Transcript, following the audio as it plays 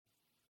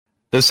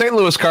The St.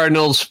 Louis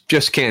Cardinals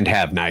just can't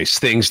have nice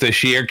things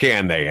this year,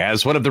 can they?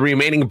 As one of the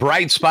remaining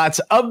bright spots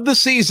of the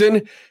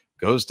season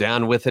goes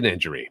down with an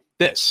injury.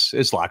 This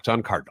is Locked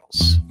On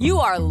Cardinals. You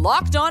are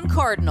Locked On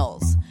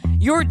Cardinals,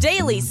 your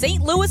daily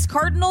St. Louis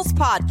Cardinals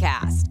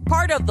podcast,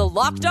 part of the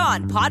Locked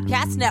On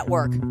Podcast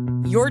Network,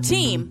 your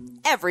team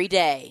every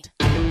day.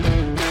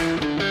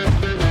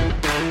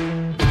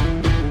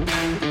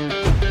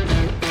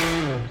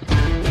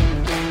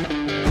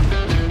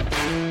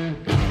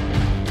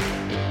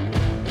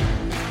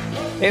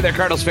 Hey there,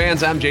 Cardinals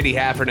fans. I'm J.D.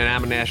 Hafford, and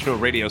I'm a national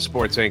radio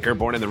sports anchor,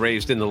 born and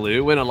raised in the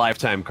Lou, and a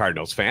lifetime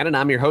Cardinals fan. And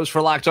I'm your host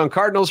for Locked On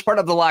Cardinals, part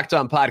of the Locked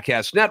On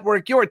Podcast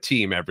Network, your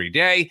team every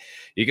day.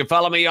 You can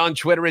follow me on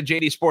Twitter at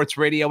JD Sports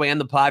Radio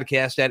and the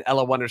podcast at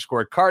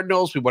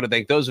LO_Cardinals. We want to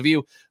thank those of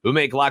you who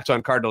make Locked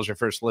On Cardinals your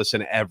first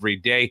listen every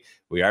day.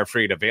 We are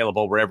free and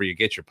available wherever you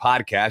get your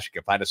podcast. You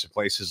can find us at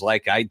places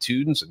like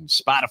iTunes and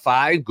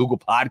Spotify, Google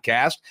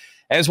Podcast,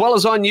 as well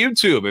as on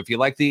YouTube. If you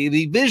like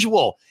the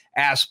visual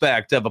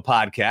aspect of a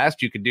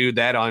podcast, you can do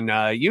that on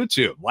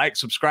YouTube. Like,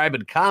 subscribe,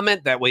 and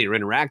comment. That way you're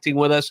interacting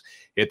with us.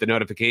 Hit the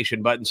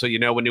notification button so you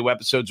know when new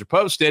episodes are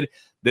posted.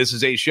 This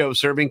is a show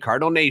serving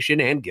Cardinal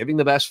Nation and giving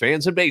the best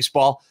fans in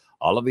baseball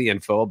all of the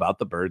info about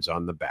the birds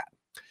on the bat.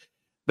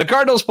 The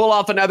Cardinals pull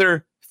off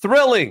another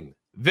thrilling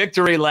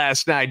victory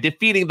last night,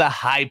 defeating the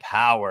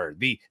high-power,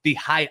 the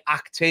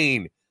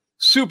high-octane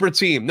super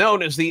team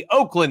known as the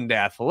Oakland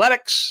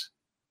Athletics.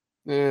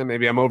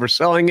 Maybe I'm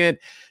overselling it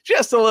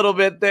just a little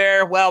bit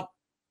there. Well,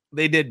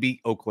 they did beat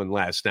Oakland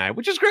last night,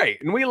 which is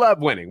great. And we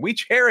love winning. We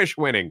cherish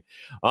winning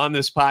on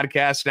this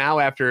podcast now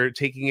after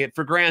taking it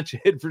for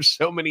granted for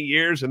so many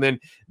years. And then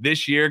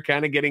this year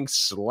kind of getting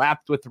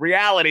slapped with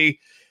reality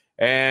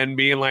and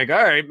being like,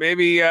 all right,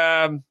 maybe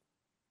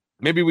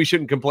we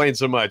shouldn't complain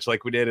so much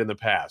like we did in the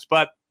past.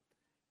 But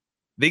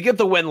they get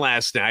the win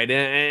last night.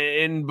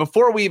 And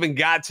before we even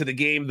got to the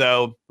game,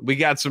 though, we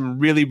got some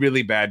really,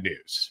 really bad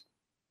news.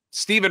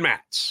 Steven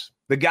Matz,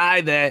 the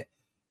guy that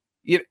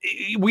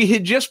we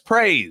had just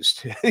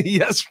praised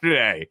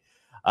yesterday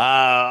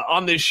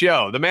on this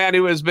show, the man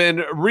who has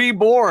been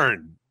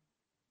reborn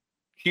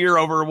here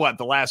over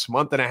the last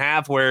month and a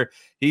half, where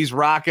he's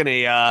rocking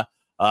a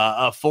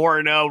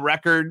 4-0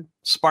 record,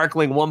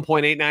 sparkling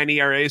 1.89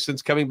 ERA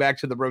since coming back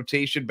to the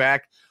rotation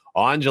back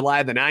on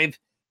July the 9th,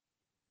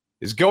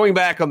 is going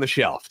back on the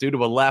shelf due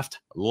to a left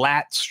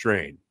lat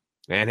strain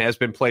and has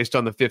been placed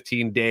on the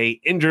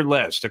 15-day injured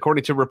list.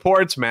 According to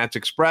reports, Matz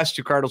expressed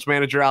to Cardinals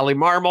manager Ali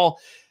Marmol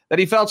that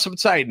he felt some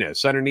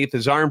tightness underneath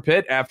his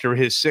armpit after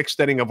his sixth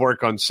inning of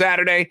work on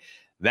Saturday.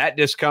 That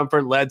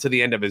discomfort led to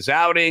the end of his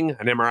outing.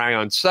 An MRI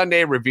on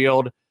Sunday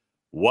revealed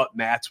what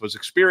Matz was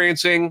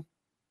experiencing.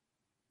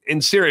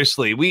 And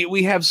seriously,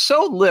 we have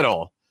so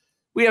little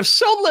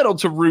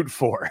to root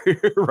for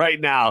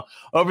right now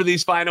over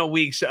these final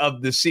weeks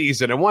of the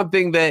season. And one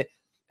thing that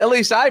at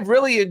least I've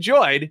really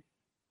enjoyed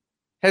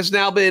has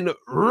now been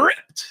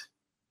ripped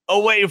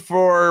away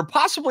for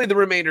possibly the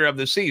remainder of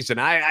the season.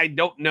 I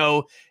don't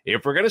know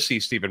if we're going to see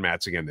Steven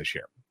Matz again this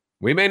year.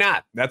 We may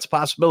not. That's a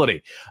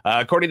possibility.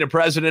 According to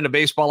President of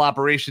Baseball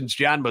Operations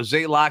John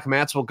Mozeliak,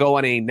 Matz will go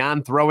on a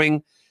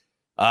non-throwing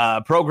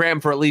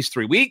program for at least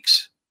 3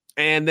 weeks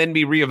and then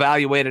be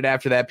reevaluated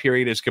after that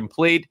period is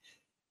complete.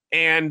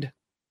 And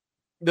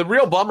the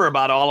real bummer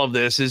about all of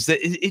this is that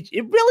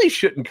it really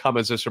shouldn't come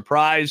as a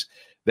surprise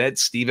that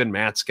Steven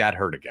Matz got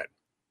hurt again,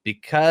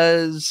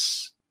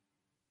 because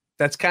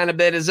that's kind of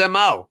been his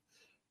MO.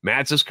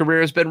 Matz's career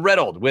has been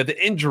riddled with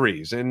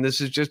injuries, and this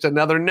is just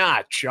another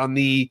notch on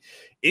the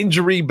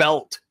injury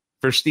belt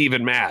for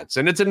Steven Matz.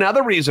 And it's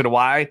another reason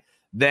why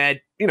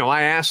that,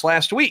 I asked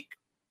last week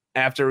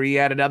after he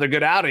had another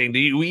good outing, do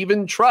you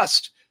even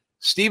trust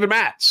Steven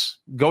Matz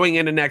going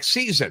into next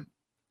season,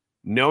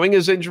 knowing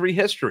his injury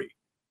history?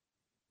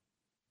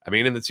 I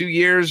mean, in the 2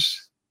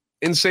 years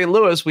in St.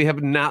 Louis, we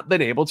have not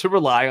been able to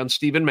rely on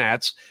Steven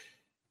Matz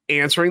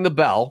answering the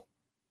bell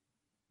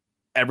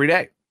every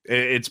day.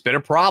 It's been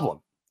a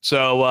problem.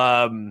 So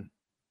I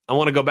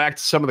want to go back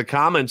to some of the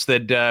comments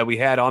that we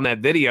had on that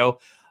video.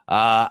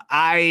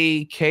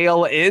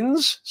 Kale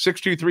Inns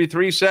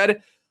 6233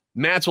 said,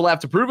 Matz will have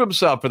to prove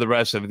himself for the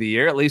rest of the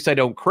year. At least I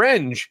don't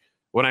cringe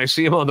when I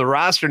see him on the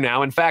roster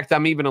now. In fact,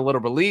 I'm even a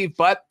little relieved,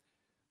 but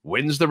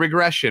when's the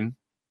regression?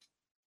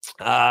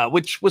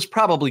 Which was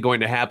probably going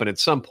to happen at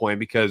some point,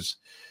 because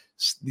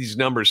these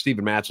numbers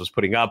Steven Matz was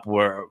putting up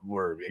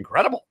were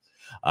incredible.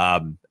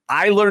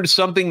 I learned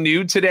something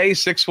new today.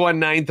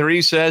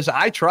 6193 says,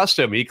 I trust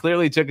him. He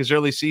clearly took his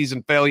early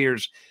season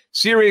failures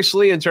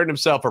seriously and turned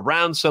himself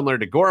around, similar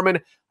to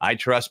Gorman. I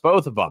trust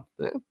both of them.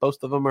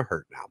 Both of them are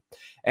hurt now.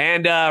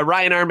 And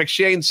Ryan R.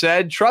 McShane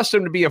said, trust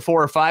him to be a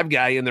 4 or 5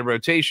 guy in the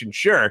rotation.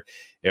 Sure,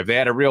 if they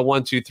had a real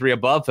 1, 2, 3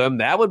 above him,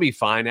 that would be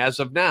fine. As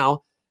of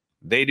now,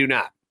 they do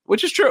not,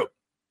 which is true.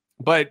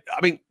 But,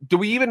 I mean, do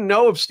we even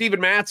know if Steven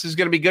Matz is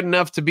going to be good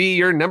enough to be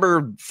your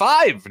number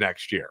 5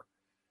 next year?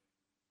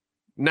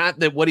 Not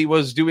that what he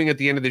was doing at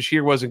the end of this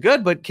year wasn't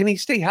good, but can he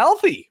stay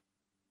healthy?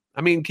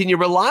 I mean, can you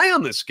rely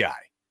on this guy?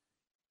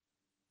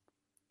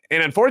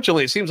 And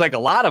unfortunately, it seems like a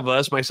lot of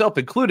us, myself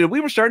included, we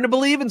were starting to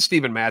believe in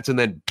Steven Matz, and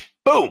then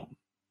boom,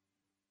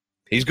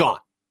 he's gone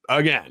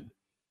again.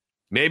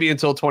 Maybe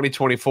until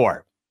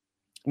 2024.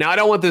 Now, I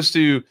don't want this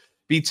to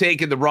be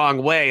taken the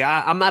wrong way.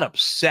 I'm not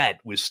upset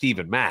with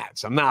Steven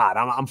Matz. I'm not.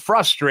 I'm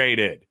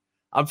frustrated.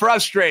 I'm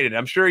frustrated.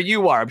 I'm sure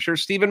you are. I'm sure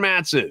Steven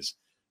Matz is.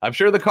 I'm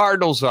sure the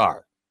Cardinals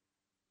are.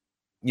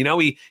 You know,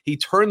 he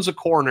turns a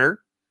corner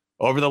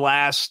over the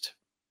last,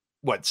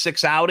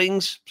 6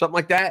 outings, something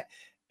like that.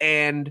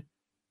 And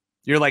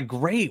you're like,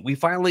 great, we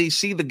finally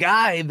see the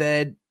guy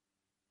that,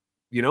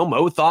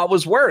 Mo thought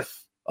was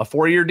worth a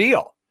 4-year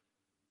deal.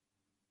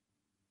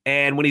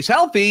 And when he's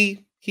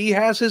healthy, he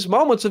has his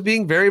moments of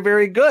being very,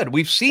 very good.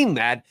 We've seen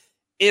that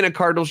in a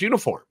Cardinals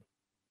uniform.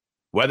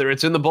 Whether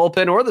it's in the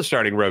bullpen or the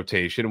starting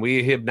rotation,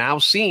 we have now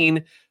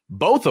seen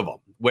both of them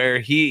where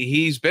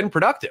he's been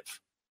productive.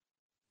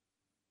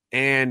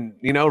 And,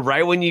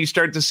 right when you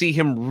start to see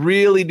him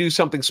really do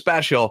something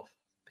special,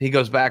 he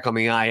goes back on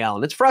the IL.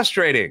 And it's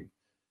frustrating.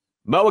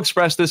 Mo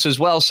expressed this as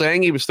well,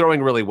 saying he was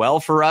throwing really well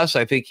for us.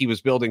 I think he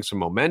was building some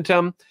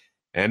momentum.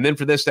 And then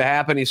for this to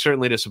happen, he's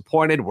certainly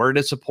disappointed. We're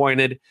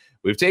disappointed.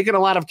 We've taken a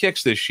lot of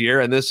kicks this year,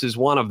 and this is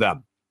one of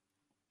them.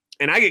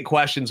 And I get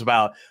questions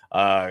about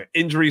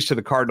injuries to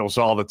the Cardinals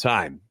all the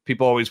time.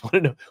 People always want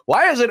to know,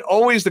 why is it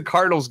always the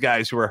Cardinals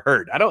guys who are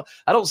hurt? I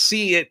don't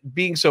see it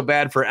being so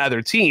bad for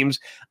other teams.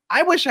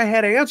 I wish I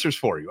had answers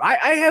for you. I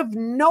have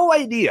no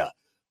idea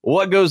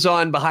what goes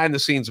on behind the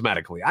scenes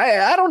medically.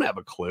 I don't have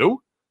a clue.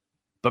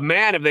 But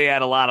man, have they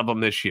had a lot of them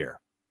this year.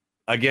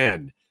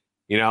 Again,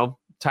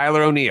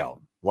 Tyler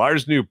O'Neill,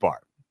 Lars Nootbaar,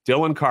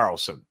 Dylan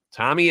Carlson,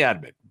 Tommy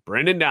Edman,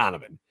 Brendan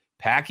Donovan,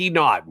 Packy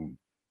Naughton,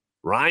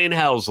 Ryan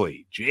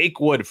Helsley,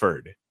 Jake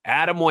Woodford,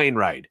 Adam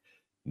Wainwright,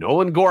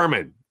 Nolan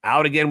Gorman,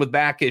 out again with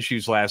back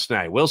issues last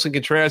night. Wilson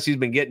Contreras, he's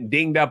been getting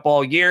dinged up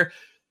all year,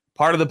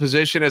 part of the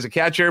position as a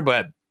catcher,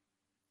 but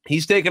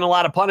he's taken a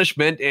lot of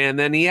punishment, and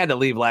then he had to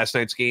leave last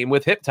night's game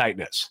with hip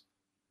tightness.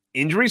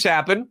 Injuries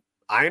happen.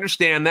 I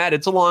understand that.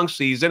 It's a long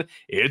season.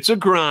 It's a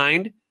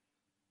grind.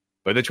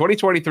 But the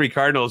 2023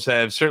 Cardinals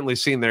have certainly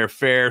seen their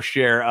fair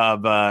share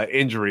of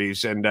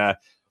injuries, and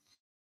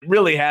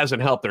really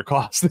hasn't helped their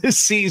cause this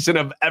season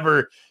of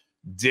ever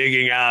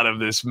digging out of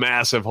this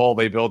massive hole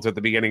they built at the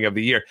beginning of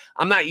the year.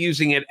 I'm not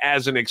using it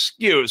as an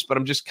excuse, but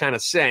I'm just kind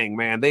of saying,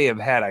 man, they have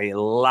had a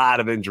lot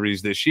of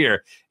injuries this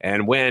year.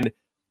 And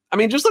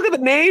just look at the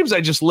names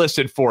I just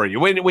listed for you.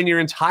 When your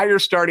entire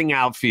starting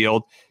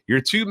outfield,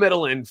 your 2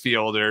 middle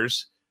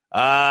infielders,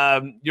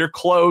 your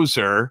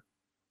closer,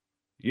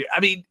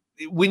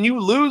 when you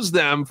lose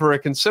them for a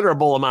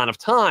considerable amount of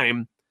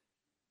time,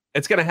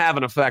 it's going to have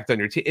an effect on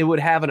your team. It would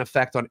have an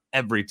effect on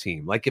every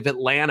team. Like if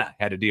Atlanta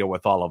had to deal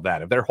with all of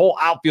that, if their whole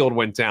outfield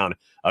went down,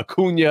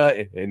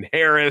 Acuna and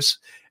Harris,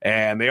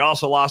 and they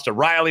also lost to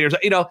Riley,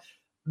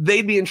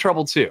 they'd be in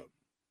trouble too.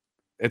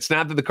 It's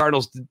not that the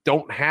Cardinals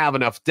don't have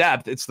enough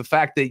depth. It's the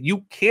fact that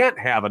you can't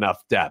have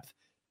enough depth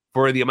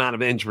for the amount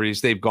of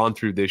injuries they've gone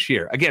through this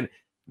year. Again,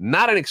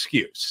 not an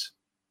excuse,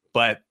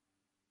 but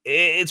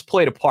it's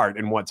played a part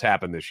in what's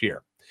happened this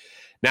year.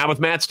 Now,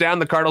 with Matz down,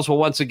 the Cardinals will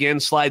once again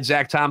slide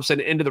Zach Thompson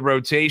into the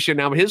rotation.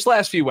 Now, his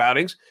last few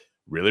outings,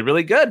 really,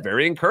 really good,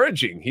 very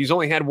encouraging. He's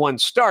only had 1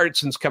 start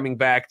since coming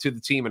back to the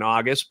team in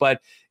August,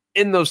 but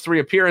in those 3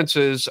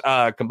 appearances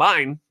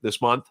combined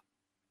this month,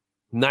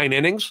 9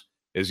 innings,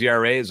 his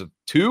ERA is a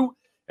 2,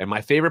 and my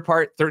favorite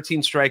part,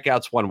 13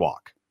 strikeouts, 1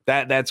 walk.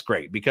 That's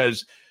great,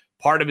 because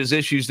part of his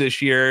issues this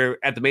year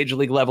at the major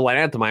league level and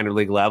at the minor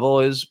league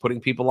level is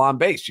putting people on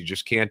base. You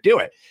just can't do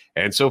it.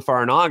 And so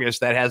far in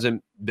August, that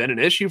hasn't been an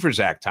issue for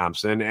Zach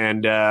Thompson,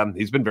 and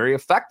he's been very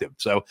effective.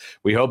 So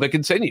we hope it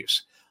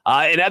continues.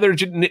 In other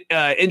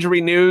injury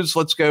news,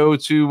 let's go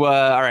to,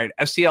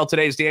 STL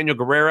today's Daniel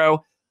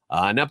Guerrero.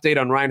 An update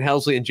on Ryan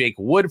Helsley and Jake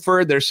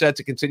Woodford. They're set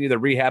to continue their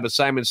rehab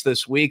assignments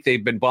this week.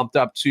 They've been bumped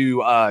up to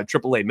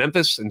AAA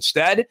Memphis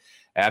instead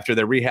after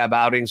their rehab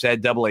outings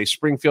at AA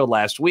Springfield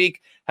last week.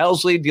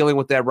 Helsley, dealing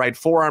with that right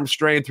forearm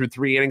strain through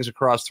 3 innings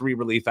across 3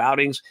 relief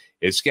outings,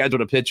 is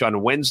scheduled to pitch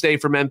on Wednesday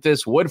for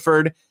Memphis.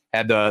 Woodford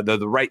had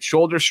the right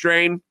shoulder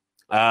strain,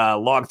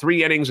 logged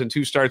 3 innings and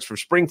 2 starts for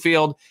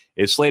Springfield,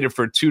 is slated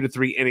for 2 to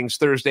 3 innings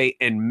Thursday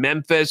in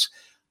Memphis.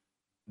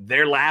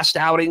 Their last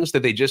outings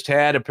that they just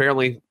had,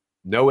 apparently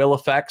no ill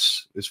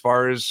effects as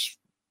far as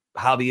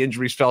how the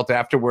injuries felt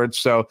afterwards.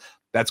 So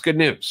that's good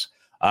news.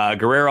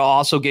 Guerrero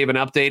also gave an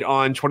update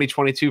on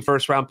 2022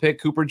 first-round pick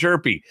Cooper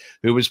Jerpy,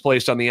 who was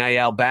placed on the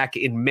IL back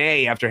in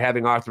May after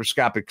having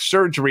arthroscopic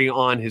surgery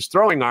on his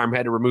throwing arm,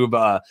 had to remove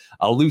a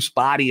loose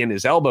body in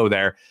his elbow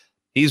there.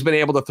 He's been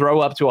able to throw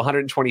up to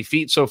 120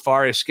 feet so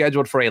far, is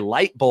scheduled for a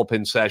light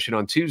bullpen session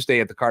on Tuesday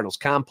at the Cardinals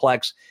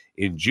complex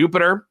in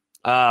Jupiter.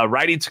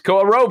 Righty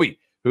Tekoa Roby,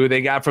 who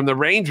they got from the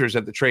Rangers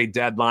at the trade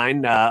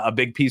deadline, a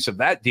big piece of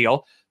that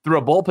deal, threw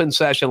a bullpen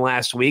session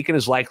last week and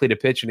is likely to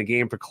pitch in a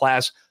game for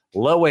Class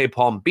Low-A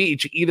Palm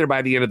Beach either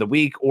by the end of the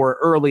week or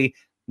early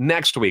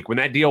next week. When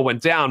that deal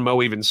went down,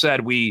 Mo even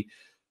said we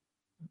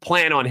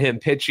plan on him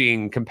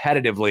pitching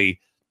competitively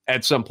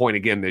at some point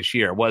again this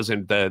year. It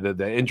wasn't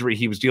the injury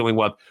he was dealing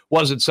with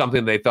wasn't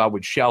something they thought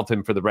would shelve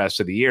him for the rest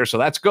of the year. So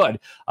that's good.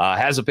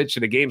 Hasn't pitched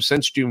in a game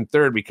since June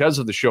 3rd because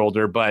of the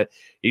shoulder, but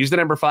he's the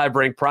number 5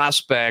 ranked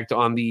prospect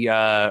on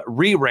the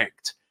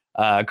re-ranked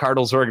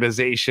Cardinals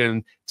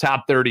organization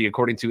top 30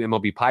 according to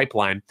MLB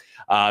Pipeline.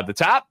 The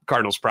top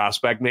Cardinals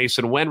prospect,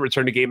 Mason Wynn,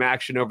 returned to game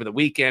action over the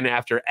weekend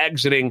after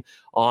exiting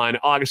on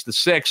August the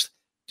 6th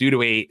due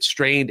to a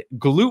strained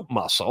glute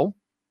muscle.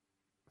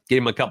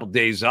 Gave him a couple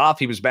days off.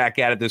 He was back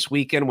at it this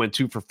weekend, went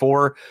 2 for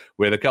 4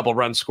 with a couple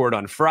runs scored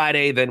on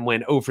Friday, then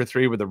went 0 for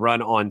 3 with a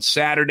run on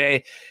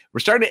Saturday. We're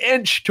starting to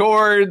inch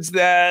towards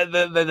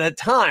the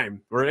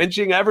time. We're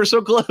inching ever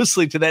so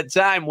closely to that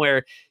time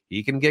where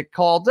he can get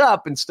called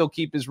up and still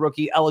keep his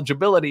rookie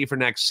eligibility for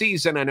next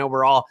season. I know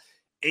we're all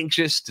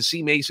anxious to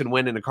see Mason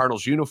Wynn in a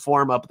Cardinals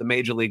uniform up at the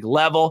major league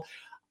level.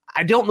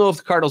 I don't know if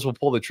the Cardinals will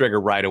pull the trigger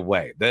right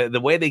away.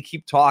 The way they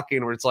keep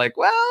talking where it's like,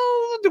 well,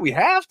 do we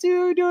have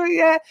to do it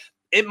yet?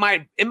 It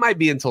might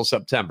be until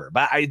September,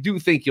 but I do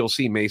think you'll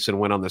see Mason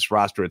Wynn on this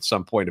roster at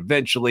some point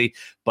eventually,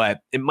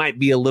 but it might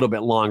be a little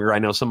bit longer. I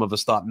know some of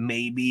us thought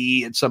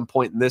maybe at some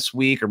point in this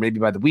week or maybe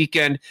by the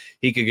weekend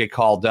he could get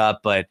called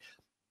up, but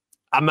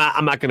I'm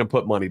not going to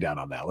put money down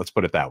on that. Let's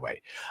put it that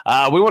way.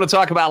 We want to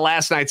talk about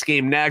last night's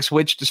game next,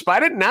 which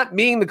despite it not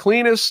being the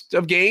cleanest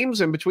of games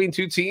and between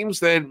two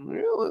teams that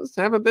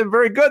haven't been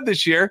very good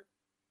this year,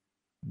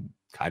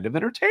 kind of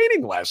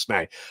entertaining last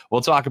night.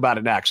 We'll talk about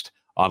it next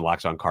on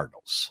Locked On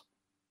Cardinals.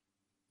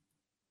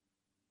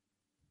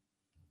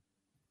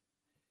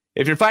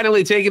 If you're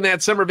finally taking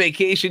that summer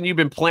vacation you've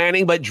been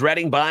planning but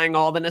dreading buying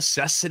all the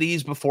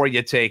necessities before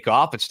you take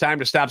off, it's time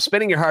to stop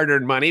spending your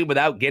hard-earned money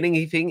without getting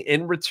anything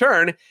in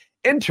return.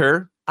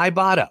 Enter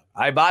Ibotta.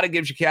 Ibotta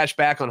gives you cash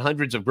back on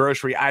hundreds of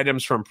grocery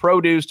items from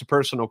produce to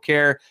personal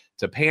care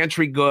to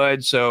pantry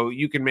goods, so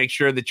you can make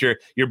sure that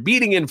you're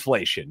beating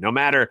inflation no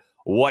matter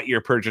what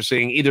you're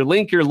purchasing. Either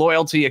link your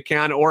loyalty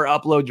account or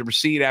upload your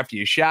receipt after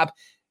you shop,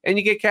 and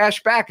you get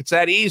cash back. It's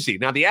that easy.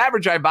 Now, the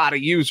average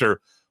Ibotta user,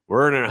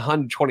 we're earning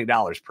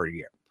 $120 per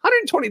year.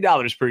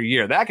 $120 per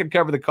year. That could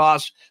cover the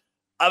cost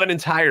of an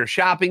entire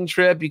shopping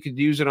trip. You could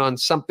use it on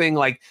something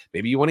like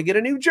maybe you want to get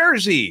a new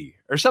jersey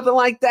or something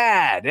like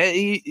that.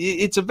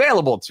 It's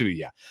available to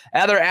you.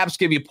 Other apps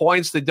give you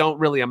points that don't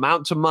really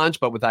amount to much,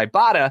 but with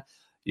Ibotta,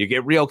 you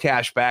get real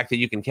cash back that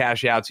you can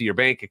cash out to your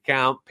bank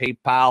account,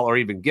 PayPal, or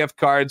even gift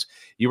cards.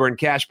 You earn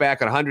cash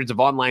back on hundreds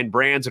of online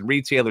brands and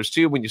retailers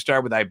too when you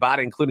start with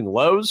Ibotta, including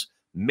Lowe's,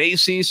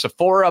 Macy's,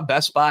 Sephora,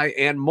 Best Buy,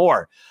 and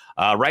more.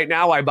 Right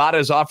now, Ibotta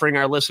is offering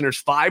our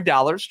listeners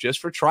 $5 just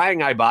for trying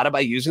Ibotta by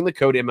using the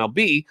code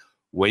MLB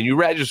when you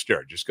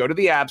register. Just go to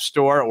the App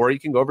Store, or you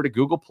can go over to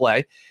Google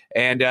Play,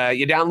 and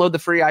you download the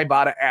free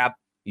Ibotta app.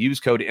 Use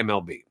code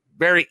MLB.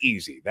 Very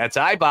easy. That's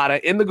Ibotta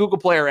in the Google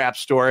Play or App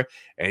Store,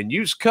 and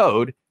use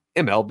code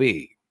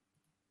MLB.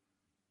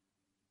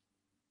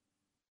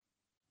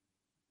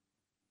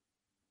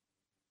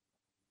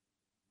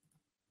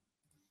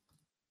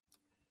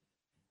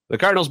 The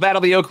Cardinals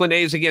battle the Oakland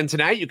A's again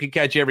tonight. You can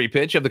catch every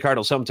pitch of the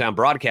Cardinals' hometown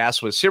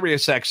broadcast with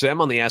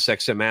SiriusXM on the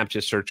SXM app.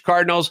 Just search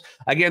Cardinals.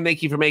 Again,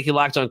 thank you for making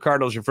Locked On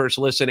Cardinals your first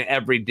listen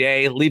every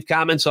day. Leave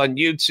comments on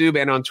YouTube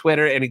and on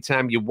Twitter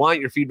anytime you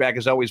want. Your feedback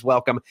is always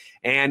welcome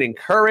and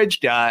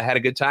encouraged. Had a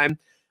good time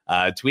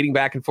tweeting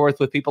back and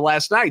forth with people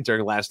last night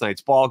during last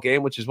night's ball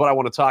game, which is what I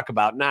want to talk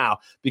about now,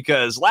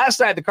 because last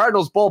night the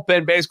Cardinals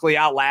bullpen basically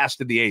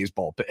outlasted the A's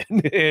bullpen.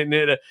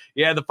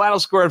 And the final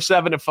score of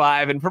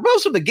 7-5. And for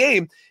most of the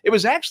game, it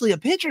was actually a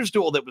pitcher's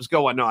duel that was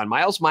going on.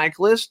 Miles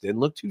Michaelis didn't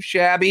look too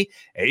shabby.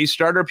 A's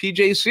starter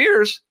PJ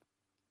Sears,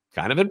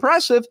 kind of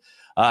impressive.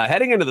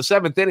 Heading into the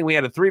 7th inning, we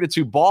had a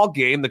 3-2 ball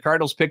game. The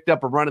Cardinals picked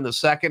up a run in the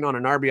second on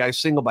an RBI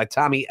single by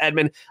Tommy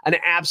Edman, an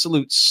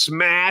absolute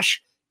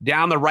smash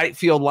down the right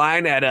field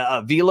line at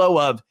a velo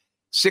of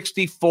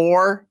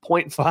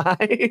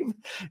 64.5.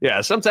 Yeah,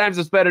 sometimes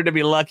it's better to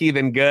be lucky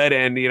than good.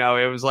 And, it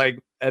was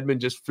like Edman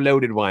just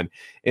floated one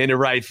into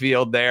right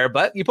field there.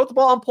 But you put the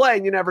ball in play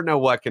and you never know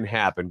what can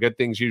happen. Good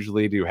things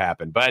usually do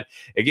happen. But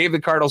it gave the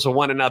Cardinals a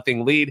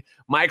 1-0 lead.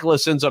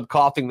 Michaelis ends up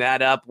coughing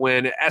that up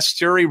when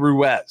Esteury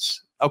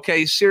Ruiz,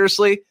 okay,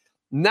 seriously,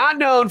 not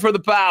known for the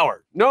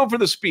power, known for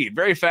the speed.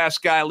 Very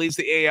fast guy, leads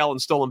the AL in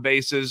stolen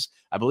bases.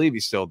 I believe he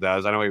still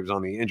does. I know he was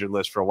on the injured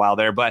list for a while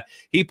there, but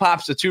he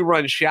pops a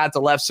 2-run shot to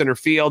left center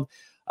field,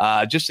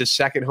 just his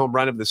second home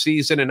run of the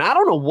season. And I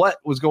don't know what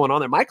was going on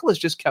there. Michaelis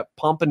just kept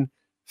pumping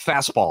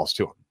fastballs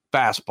to him.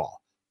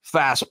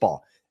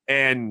 Fastball.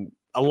 And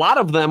a lot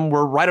of them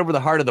were right over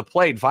the heart of the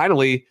plate.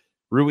 Finally,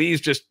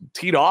 Ruiz just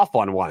teed off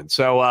on one.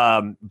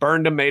 So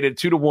burned him, made it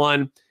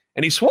 2-1.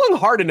 And he swung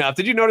hard enough.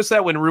 Did you notice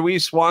that when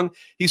Ruiz swung?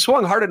 He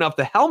swung hard enough,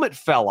 the helmet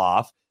fell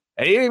off.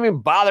 And he didn't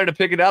even bother to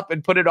pick it up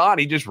and put it on.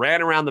 He just ran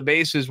around the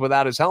bases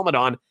without his helmet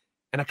on.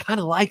 And I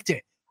kind of liked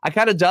it. I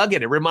kind of dug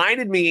it. It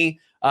reminded me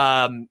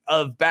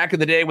of back in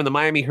the day when the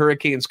Miami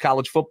Hurricanes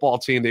college football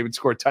team, they would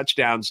score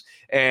touchdowns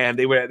and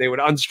they would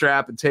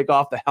unstrap and take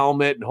off the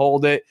helmet and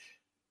hold it.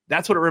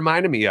 That's what it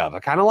reminded me of. I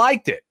kind of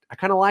liked it.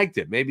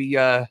 Maybe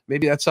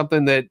that's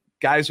something that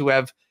guys who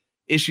have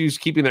issues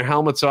keeping their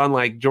helmets on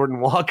like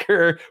Jordan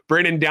Walker.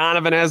 Brandon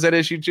Donovan has that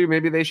issue too.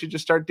 Maybe they should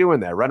just start doing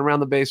that. Run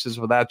around the bases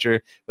without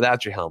your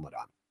helmet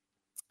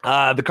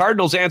on. The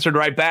Cardinals answered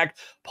right back.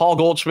 Paul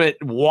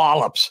Goldschmidt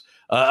wallops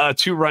a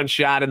 2-run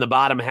shot in the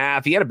bottom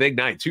half. He had a big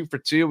night, 2 for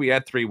 2. We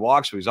had 3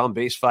 walks. So he was on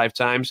base 5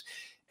 times.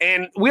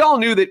 And we all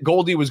knew that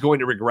Goldie was going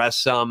to regress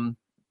some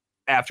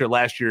after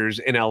last year's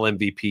NL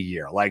MVP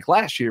year. Like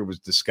last year was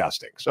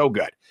disgusting. So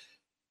good.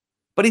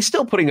 But he's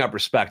still putting up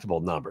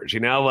respectable numbers.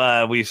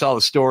 We saw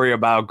the story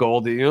about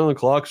Goldie. The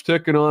clock's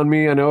ticking on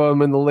me. I know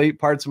I'm in the late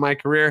parts of my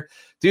career.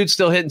 Dude's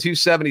still hitting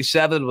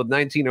 277 with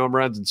 19 home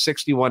runs and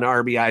 61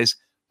 RBIs,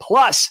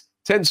 plus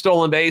 10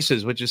 stolen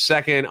bases, which is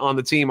second on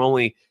the team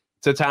only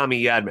to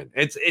Tommy Edman.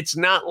 It's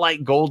not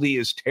like Goldie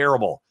is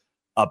terrible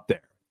up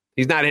there.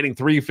 He's not hitting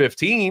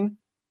 315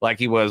 like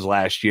he was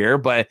last year,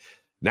 but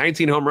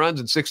 19 home runs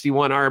and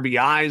 61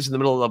 RBIs in the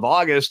middle of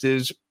August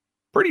is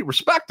pretty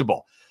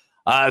respectable.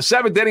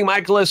 7th inning,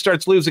 Michaelis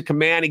starts losing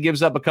command. He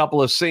gives up a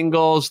couple of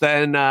singles.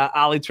 Then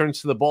Ollie turns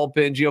to the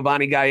bullpen.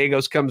 Giovanni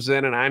Gallegos comes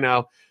in, and I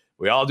know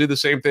we all do the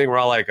same thing. We're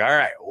all like, all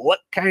right, what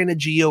kind of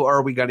Gio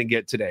are we going to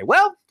get today?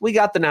 Well, we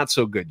got the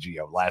not-so-good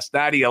Gio last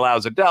night. He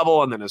allows a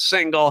double and then a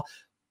single.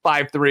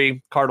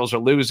 5-3, Cardinals are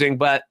losing.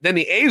 But then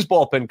the A's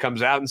bullpen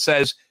comes out and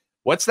says,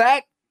 what's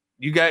that?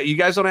 You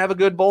guys don't have a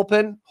good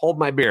bullpen? Hold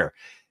my beer.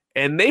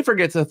 And they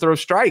forget to throw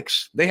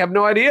strikes. They have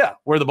no idea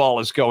where the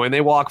ball is going.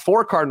 They walk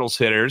 4 Cardinals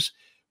hitters,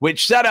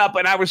 which set up,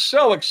 and I was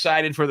so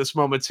excited for this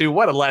moment too.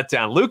 What a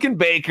letdown. Luken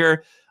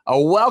Baker, a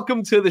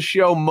welcome to the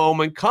show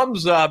moment,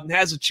 comes up and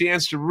has a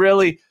chance to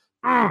really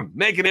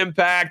make an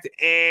impact,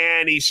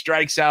 and he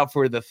strikes out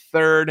for the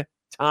 3rd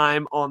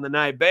time on the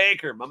night.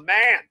 Baker, my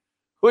man,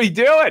 what are you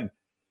doing?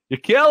 You're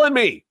killing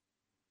me.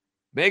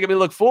 Making me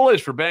look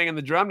foolish for banging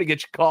the drum to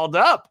get you called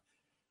up.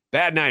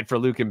 Bad night for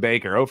Luken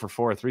Baker. 0 for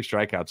 4, 3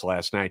 strikeouts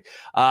last night.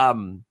 I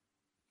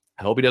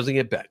hope he doesn't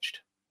get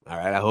benched. All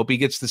right. I hope he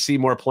gets to see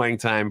more playing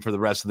time for the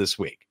rest of this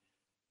week.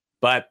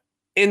 But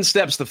in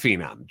steps the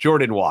phenom,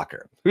 Jordan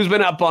Walker, who's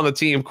been up on the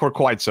team for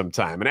quite some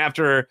time. And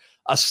after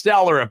a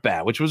stellar at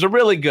bat, which was a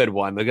really good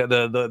one,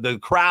 the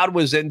crowd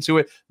was into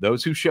it.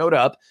 Those who showed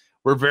up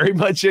were very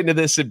much into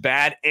this at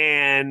bat.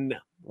 And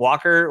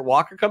Walker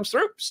comes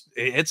through.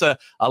 It's a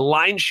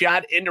line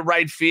shot into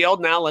right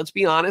field. Now, let's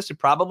be honest, it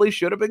probably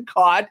should have been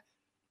caught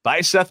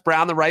by Seth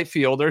Brown, the right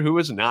fielder, who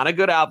is not a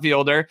good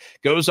outfielder.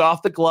 Goes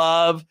off the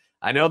glove.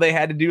 I know they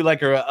had to do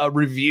like a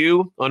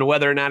review on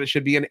whether or not it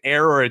should be an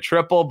error or a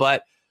triple,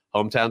 but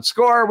hometown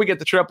score, we get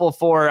the triple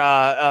for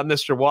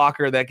Mr.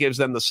 Walker. That gives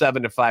them the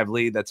 7-5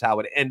 lead. That's how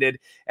it ended.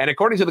 And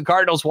according to the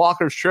Cardinals,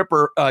 Walker's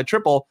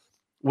triple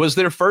was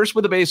their first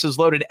with the bases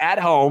loaded at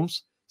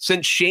homes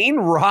since Shane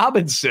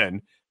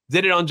Robinson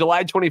did it on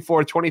July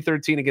 24,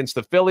 2013 against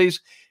the Phillies.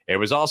 It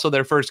was also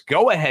their first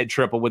go-ahead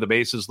triple with the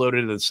bases loaded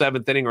in the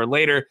 7th inning or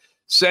later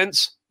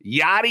since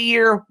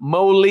Yadier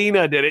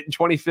Molina did it in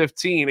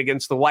 2015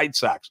 against the White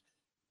Sox.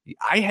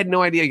 I had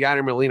no idea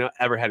Yadier Molina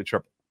ever had a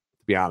triple,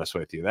 to be honest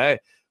with you.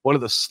 One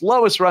of the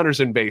slowest runners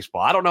in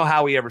baseball. I don't know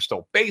how he ever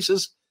stole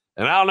bases,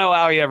 and I don't know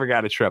how he ever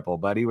got a triple,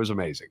 but he was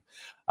amazing.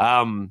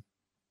 My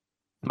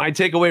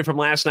takeaway from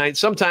last night,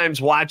 sometimes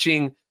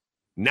watching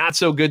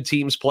not-so-good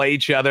teams play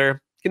each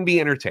other can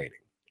be entertaining.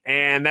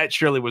 And that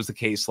surely was the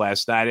case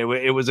last night.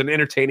 It was an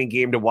entertaining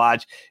game to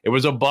watch. It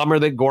was a bummer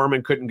that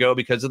Gorman couldn't go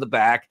because of the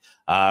back.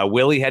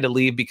 Willie had to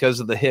leave because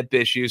of the hip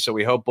issue, so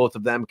we hope both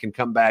of them can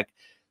come back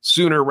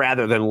sooner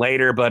rather than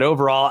later. But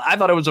overall, I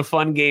thought it was a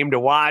fun game to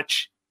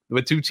watch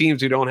with 2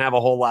 teams who don't have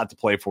a whole lot to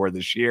play for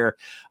this year.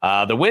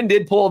 The win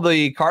did pull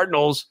the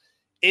Cardinals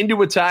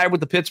into a tie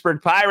with the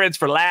Pittsburgh Pirates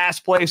for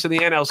last place in the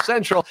NL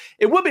Central.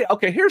 It would be,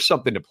 okay, here's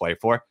something to play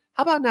for.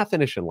 How about not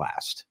finishing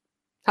last?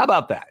 How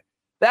about that?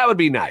 That would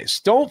be nice.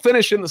 Don't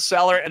finish in the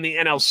cellar in the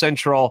NL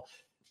Central.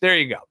 There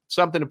you go.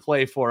 Something to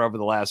play for over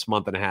the last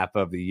month and a half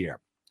of the year.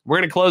 We're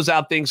going to close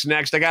out things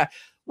next. I got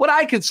what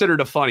I considered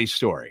a funny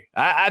story.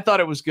 I thought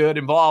it was good.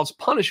 Involves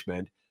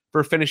punishment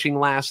for finishing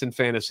last in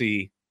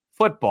fantasy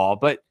football,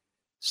 but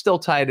still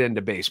tied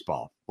into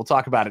baseball. We'll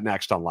talk about it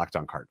next on Locked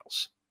On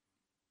Cardinals.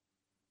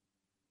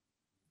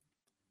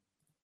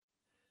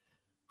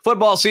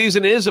 Football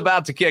season is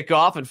about to kick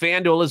off, and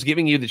FanDuel is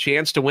giving you the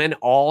chance to win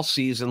all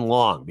season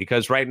long.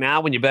 Because right now,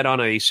 when you bet on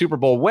a Super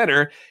Bowl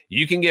winner,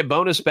 you can get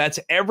bonus bets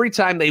every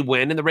time they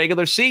win in the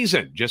regular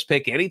season. Just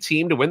pick any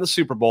team to win the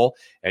Super Bowl,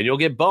 and you'll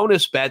get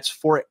bonus bets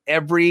for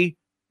every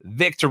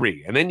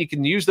victory. And then you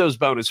can use those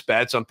bonus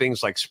bets on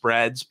things like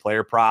spreads,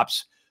 player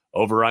props,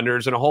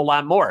 over-unders, and a whole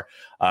lot more.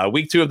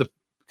 Week two of the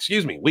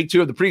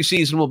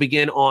preseason will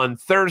begin on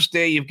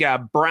Thursday. You've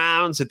got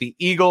Browns at the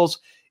Eagles.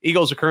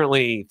 Eagles are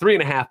currently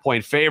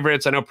 3.5-point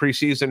favorites. I know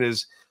preseason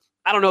is,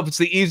 I don't know if it's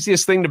the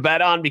easiest thing to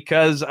bet on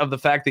because of the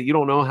fact that you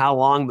don't know how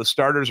long the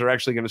starters are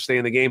actually going to stay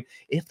in the game,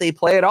 if they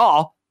play at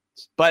all.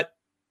 But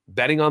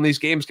betting on these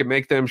games can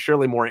make them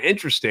surely more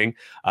interesting.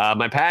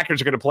 My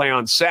Packers are going to play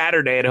on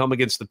Saturday at home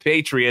against the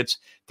Patriots.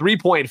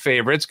 3-point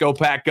favorites. Go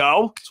Pack,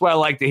 go. That's what I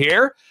like to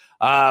hear.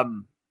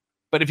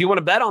 But if you want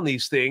to bet on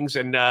these things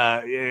and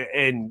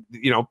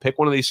pick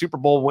one of these Super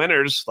Bowl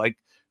winners, like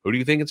Who do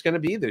you think it's going to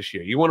be this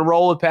year? You want to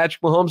roll with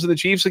Patrick Mahomes and the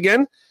Chiefs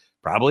again?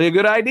 Probably a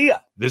good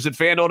idea. Visit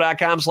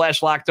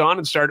FanDuel.com/LockedOn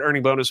and start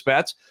earning bonus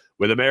bets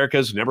with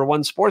America's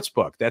 #1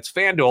 sportsbook. That's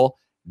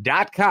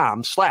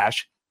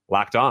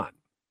FanDuel.com/LockedOn.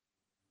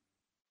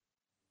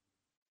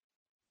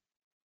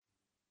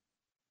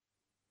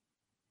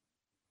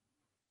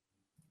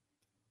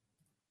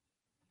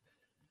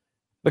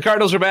 The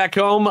Cardinals are back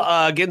home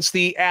against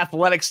the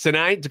Athletics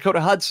tonight. Dakota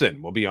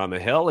Hudson will be on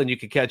the hill, and you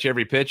can catch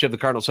every pitch of the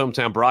Cardinals'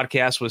 hometown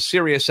broadcast with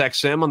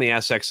SiriusXM on the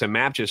SXM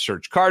app. Just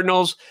search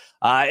Cardinals.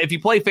 If you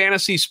play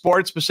fantasy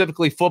sports,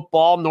 specifically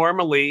football,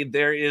 normally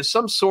there is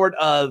some sort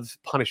of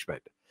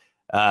punishment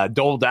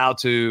doled out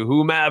to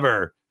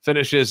whomever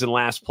finishes in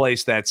last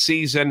place that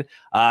season.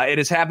 It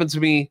has happened to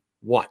me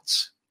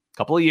once. A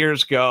couple of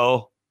years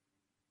ago,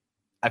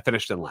 I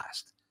finished in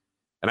last.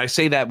 And I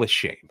say that with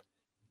shame.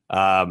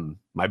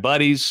 My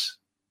buddies,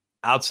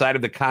 outside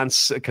of the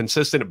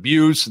consistent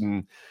abuse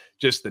and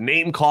just the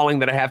name calling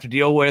that I have to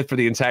deal with for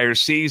the entire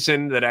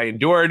season that I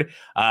endured,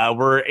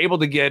 were able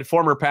to get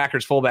former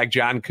Packers fullback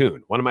John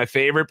Kuhn, one of my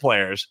favorite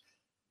players,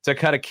 to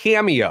cut a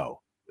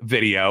cameo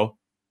video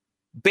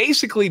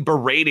basically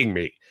berating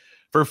me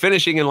for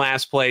finishing in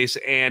last place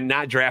and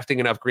not drafting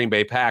enough Green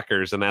Bay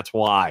Packers, and that's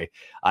why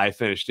I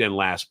finished in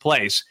last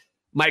place.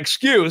 My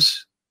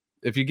excuse,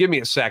 if you give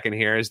me a second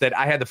here, is that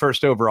I had the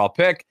first overall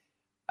pick.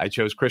 I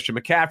chose Christian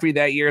McCaffrey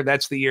that year.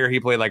 That's the year he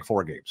played like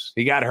 4 games.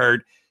 He got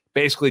hurt,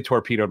 basically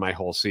torpedoed my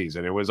whole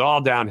season. It was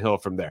all downhill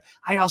from there.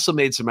 I also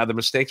made some other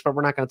mistakes, but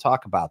we're not going to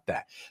talk about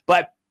that.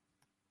 But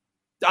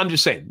I'm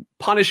just saying,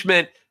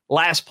 punishment,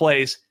 last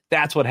place,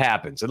 that's what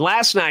happens. And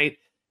last night,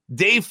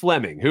 Dave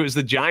Fleming, who is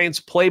the Giants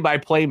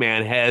play-by-play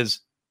man, has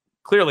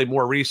clearly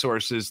more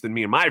resources than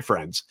me and my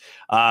friends,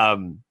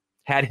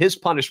 had his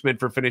punishment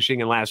for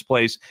finishing in last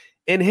place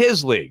in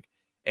his league.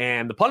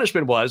 And the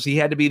punishment was he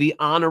had to be the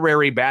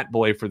honorary bat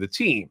boy for the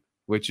team,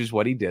 which is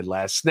what he did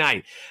last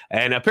night.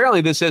 And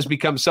apparently this has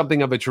become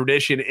something of a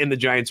tradition in the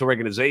Giants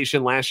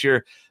organization. Last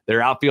year,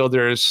 their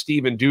outfielders,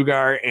 Steven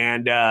Duggar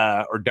and,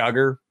 or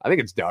Duggar, I think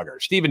it's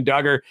Duggar. Steven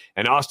Duggar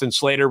and Austin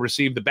Slater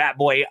received the bat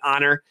boy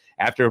honor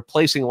after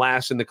placing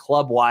last in the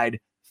club-wide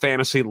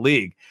fantasy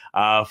league.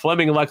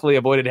 Fleming luckily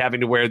avoided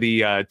having to wear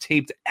the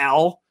taped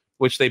L,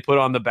 which they put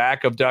on the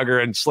back of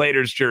Duggar and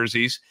Slater's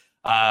jerseys.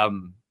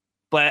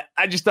 But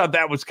I just thought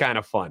that was kind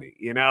of funny.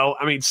 You know,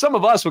 I mean, some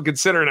of us would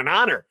consider it an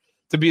honor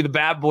to be the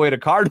bat boy at a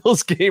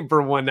Cardinals game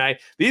for one night.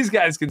 These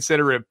guys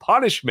consider it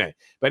punishment.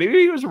 But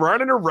he was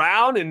running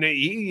around and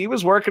he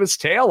was working his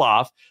tail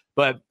off.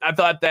 But I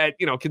thought that,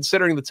 you know,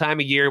 considering the time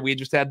of year, we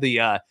just had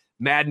the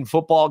Madden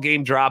football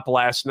game drop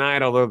last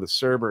night, although the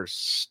servers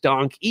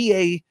stunk.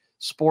 EA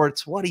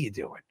Sports, what are you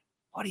doing?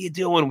 What are you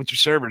doing with your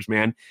servers,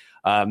 man?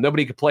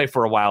 Nobody could play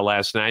for a while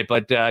last night,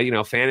 but, you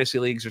know, fantasy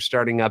leagues are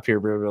starting up here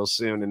real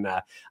soon. And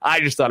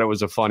I just thought it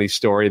was a funny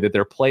story that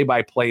their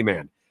play-by-play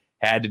man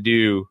had to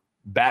do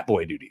bat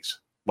boy duties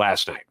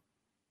last night.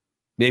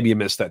 Maybe you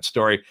missed that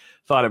story.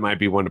 Thought it might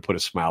be one to put a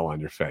smile on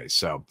your face.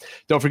 So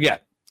don't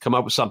forget, come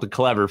up with something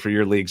clever for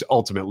your league's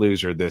ultimate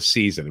loser this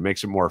season. It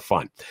makes it more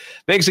fun.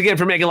 Thanks again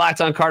for making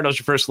Locked On Cardinals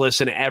your first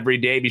listen every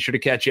day. Be sure to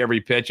catch every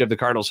pitch of the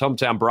Cardinals'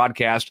 hometown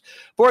broadcast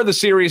for the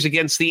series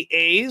against the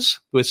A's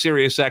with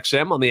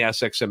SiriusXM on the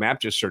SXM app.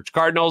 Just search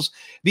Cardinals.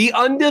 The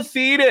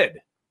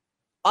undefeated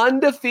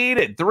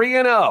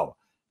 3-0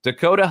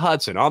 Dakota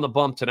Hudson on the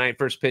bump tonight.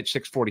 First pitch,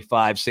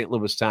 6:45 St.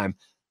 Louis time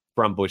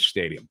from Busch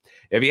Stadium.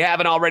 If you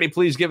haven't already,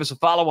 please give us a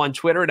follow on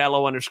Twitter at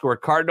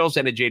 @LO_Cardinals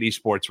and at JD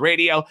Sports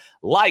Radio.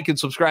 Like and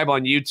subscribe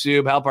on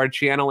YouTube. Help our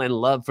channel and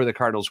love for the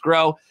Cardinals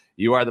grow.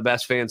 You are the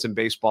best fans in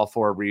baseball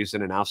for a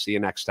reason, and I'll see you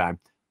next time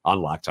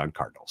on Locked On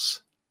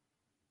Cardinals.